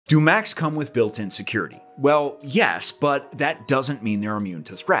Do Macs come with built-in security? Well, yes, but that doesn't mean they're immune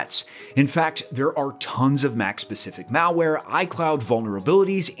to threats. In fact, there are tons of Mac-specific malware, iCloud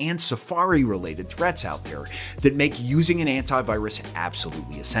vulnerabilities, and Safari-related threats out there that make using an antivirus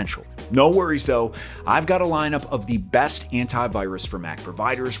absolutely essential. No worries though, I've got a lineup of the best antivirus for Mac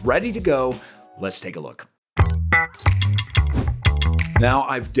providers ready to go. Let's take a look. Now,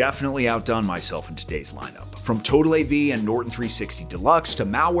 I've definitely outdone myself in today's lineup. From TotalAV and Norton 360 Deluxe to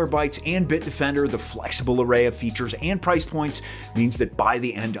Malwarebytes and Bitdefender, the flexible array of features and price points means that by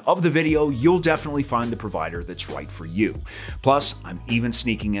the end of the video, you'll definitely find the provider that's right for you. Plus, I'm even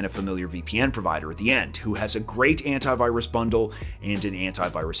sneaking in a familiar VPN provider at the end who has a great antivirus bundle and an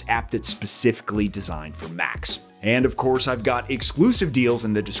antivirus app that's specifically designed for Macs. And of course, I've got exclusive deals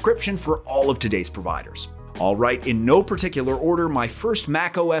in the description for all of today's providers. Alright, in no particular order, my first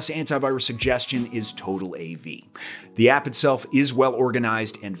macOS antivirus suggestion is TotalAV. The app itself is well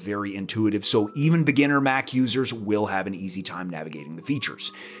organized and very intuitive, so even beginner Mac users will have an easy time navigating the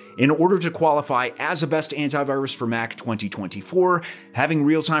features. In order to qualify as a best antivirus for Mac 2024, having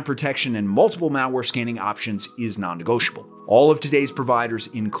real-time protection and multiple malware scanning options is non-negotiable. All of today's providers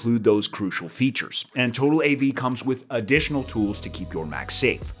include those crucial features, and TotalAV comes with additional tools to keep your Mac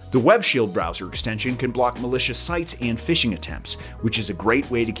safe. The Web Shield browser extension can block malicious sites and phishing attempts, which is a great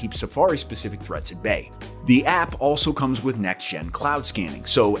way to keep Safari-specific threats at bay. The app also comes with next-gen cloud scanning,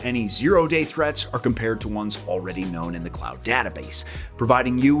 so any zero-day threats are compared to ones already known in the cloud database,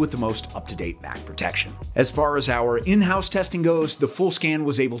 providing you with the most up-to-date Mac protection. As far as our in-house testing goes, the full scan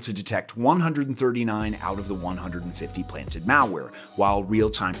was able to detect 139 out of the 150 planted malware, while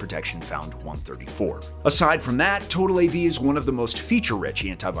real-time protection found 134. Aside from that, TotalAV is one of the most feature-rich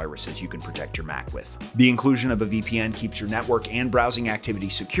antiviruses you can protect your Mac with. The inclusion of a VPN keeps your network and browsing activity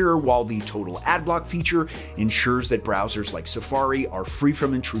secure, while the Total Ad Block feature ensures that browsers like Safari are free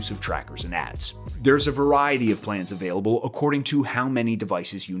from intrusive trackers and ads. There's a variety of plans available according to how many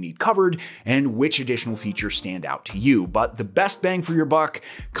devices you need covered and which additional features stand out to you, but the best bang for your buck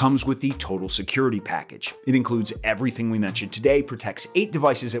comes with the Total Security package. It includes everything we mentioned today, protects 8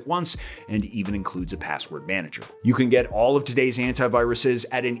 devices at once, and even includes a password manager. You can get all of today's antiviruses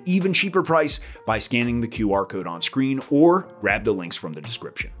at an even cheaper price by scanning the QR code on screen or grab the links from the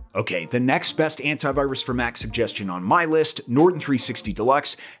description. Okay, the next best antivirus for Mac suggestion on my list, Norton 360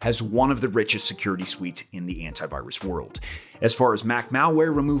 Deluxe, has one of the richest security suites in the antivirus world. As far as Mac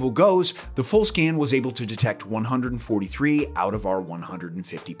malware removal goes, the full scan was able to detect 143 out of our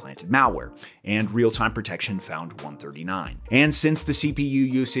 150 planted malware, and real-time protection found 139. And since the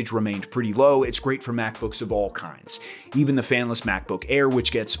CPU usage remained pretty low, it's great for MacBooks of all kinds, even the fanless MacBook Air,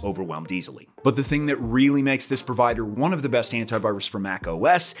 which gets overwhelmed easily. But the thing that really makes this provider one of the best antivirus for Mac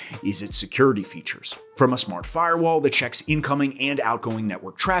OS is its security features. From a smart firewall that checks incoming and outgoing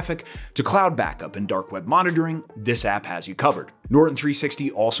network traffic to cloud backup and dark web monitoring, this app has you covered. Norton 360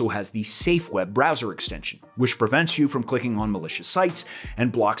 also has the Safe Web browser extension, which prevents you from clicking on malicious sites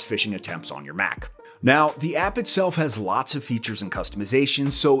and blocks phishing attempts on your Mac. Now, the app itself has lots of features and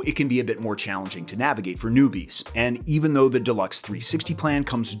customizations, so it can be a bit more challenging to navigate for newbies. And even though the Deluxe 360 plan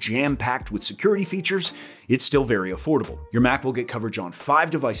comes jam-packed with security features, it's still very affordable. Your Mac will get coverage on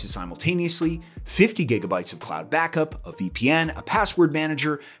 5 devices simultaneously, 50 gigabytes of cloud backup, a VPN, a password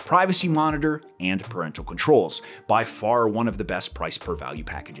manager, privacy monitor, and parental controls. By far one of the best price per value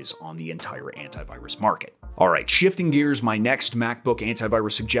packages on the entire antivirus market. Alright, shifting gears, my next MacBook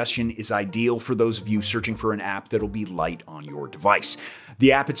antivirus suggestion is ideal for those of you searching for an app that'll be light on your device.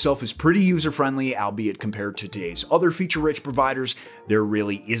 The app itself is pretty user-friendly, albeit compared to today's other feature-rich providers, there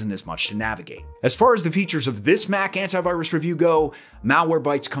really isn't as much to navigate. As far as the features of this Mac antivirus review go,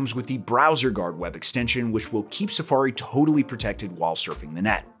 Malwarebytes comes with the Browser Guard web extension, which will keep Safari totally protected while surfing the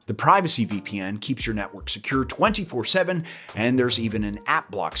net. The Privacy VPN keeps your network secure 24/7, and there's even an app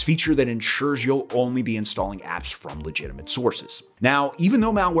blocks feature that ensures you'll only be installing apps from legitimate sources. Now, even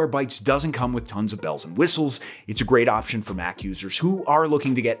though Malwarebytes doesn't come with tons of bells and whistles, it's a great option for Mac users who are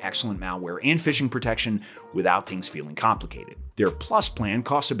looking to get excellent malware and phishing protection without things feeling complicated. Their Plus plan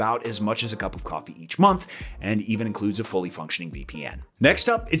costs about as much as a cup of coffee each month, and even includes a fully functioning VPN. Next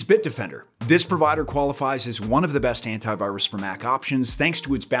up, it's Bitdefender. This provider qualifies as one of the best antivirus for Mac options thanks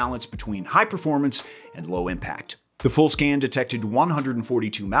to its balance between high performance and low impact. The full scan detected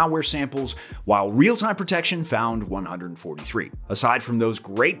 142 malware samples, while real-time protection found 143. Aside from those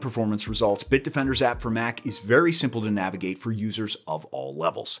great performance results, Bitdefender's app for Mac is very simple to navigate for users of all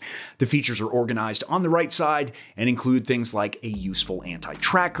levels. The features are organized on the right side and include things like a useful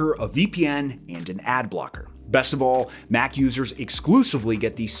anti-tracker, a VPN, and an ad blocker. Best of all, Mac users exclusively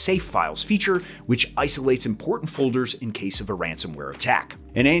get the Safe Files feature, which isolates important folders in case of a ransomware attack.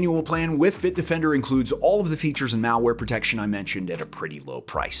 An annual plan with Bitdefender includes all of the features and malware protection I mentioned at a pretty low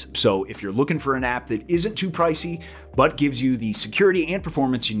price. So if you're looking for an app that isn't too pricey, but gives you the security and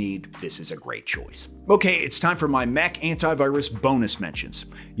performance you need, this is a great choice. Okay, it's time for my Mac antivirus bonus mentions.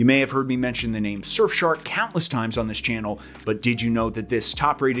 You may have heard me mention the name Surfshark countless times on this channel, but did you know that this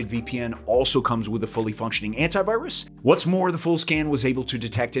top-rated VPN also comes with a fully functioning antivirus? What's more, the full scan was able to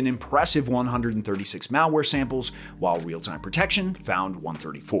detect an impressive 136 malware samples, while real-time protection found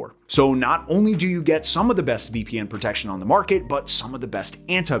 134. So not only do you get some of the best VPN protection on the market, but some of the best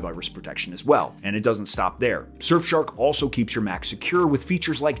antivirus protection as well. And it doesn't stop there. Surfshark also keeps your Mac secure with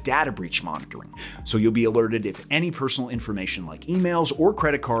features like data breach monitoring, so you'll be alerted if any personal information like emails or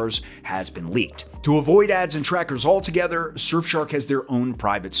credit cards has been leaked. To avoid ads and trackers altogether, Surfshark has their own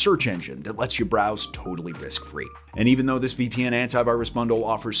private search engine that lets you browse totally risk-free. And even though this VPN antivirus bundle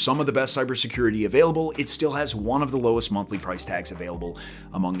offers some of the best cybersecurity available, it still has one of the lowest monthly price tags available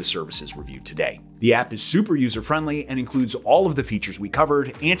among the services reviewed today. The app is super user-friendly and includes all of the features we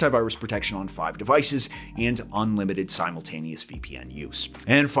covered, antivirus protection on 5 devices, and unlimited simultaneous VPN use.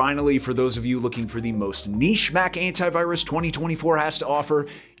 And finally, for those of you looking for the most niche Mac antivirus 2024 has to offer,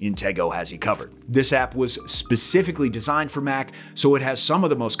 Intego has you covered. This app was specifically designed for Mac, so it has some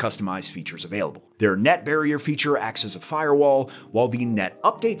of the most customized features available. Their net barrier feature acts as a firewall, while the net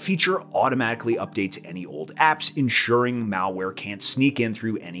update feature automatically updates any old apps, ensuring malware can't sneak in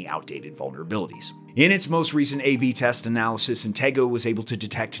through any outdated vulnerabilities. In its most recent AV test analysis, Intego was able to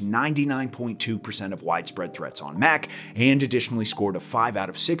detect 99.2% of widespread threats on Mac, and additionally scored a 5 out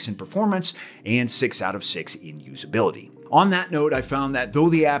of 6 in performance and 6 out of 6 in usability. On that note, I found that though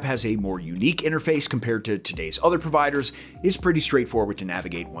the app has a more unique interface compared to today's other providers, it's pretty straightforward to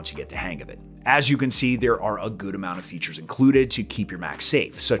navigate once you get the hang of it. As you can see, there are a good amount of features included to keep your Mac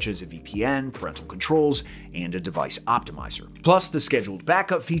safe, such as a VPN, parental controls, and a device optimizer. Plus, the scheduled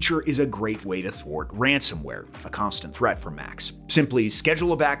backup feature is a great way to thwart ransomware, a constant threat for Macs. Simply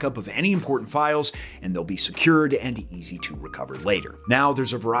schedule a backup of any important files, and they'll be secured and easy to recover later. Now,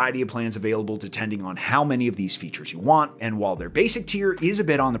 there's a variety of plans available depending on how many of these features you want, and while their basic tier is a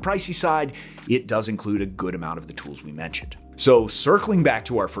bit on the pricey side, it does include a good amount of the tools we mentioned. So circling back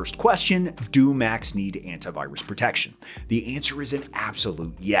to our first question, do Macs need antivirus protection? The answer is an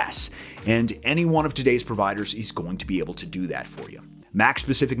absolute yes, and any one of today's providers is going to be able to do that for you.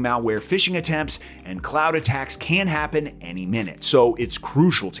 Mac-specific malware phishing attempts and cloud attacks can happen any minute, so it's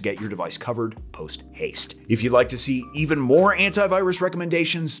crucial to get your device covered post-haste. If you'd like to see even more antivirus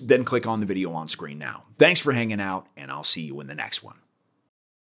recommendations, then click on the video on screen now. Thanks for hanging out, and I'll see you in the next one.